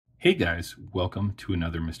Hey guys, welcome to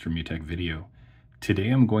another Mr. Mutech video. Today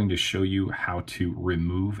I'm going to show you how to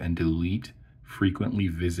remove and delete frequently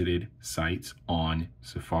visited sites on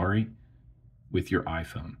Safari with your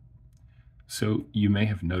iPhone. So you may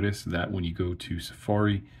have noticed that when you go to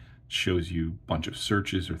Safari, it shows you a bunch of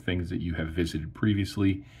searches or things that you have visited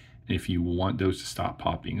previously. And if you want those to stop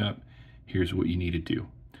popping up, here's what you need to do.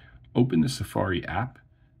 Open the Safari app.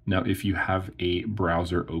 Now, if you have a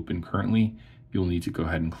browser open currently, you'll need to go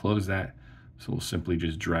ahead and close that. So we'll simply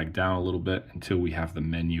just drag down a little bit until we have the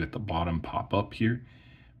menu at the bottom pop up here.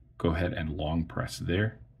 Go ahead and long press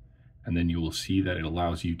there. And then you will see that it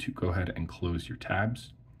allows you to go ahead and close your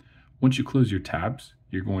tabs. Once you close your tabs,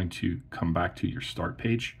 you're going to come back to your start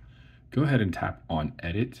page. Go ahead and tap on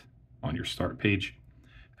Edit on your start page.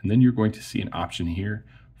 And then you're going to see an option here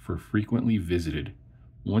for frequently visited.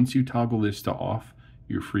 Once you toggle this to off,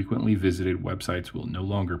 your frequently visited websites will no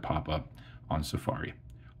longer pop up on Safari.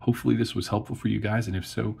 Hopefully this was helpful for you guys, and if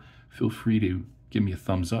so, feel free to give me a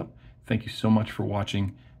thumbs up. Thank you so much for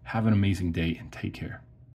watching. Have an amazing day and take care.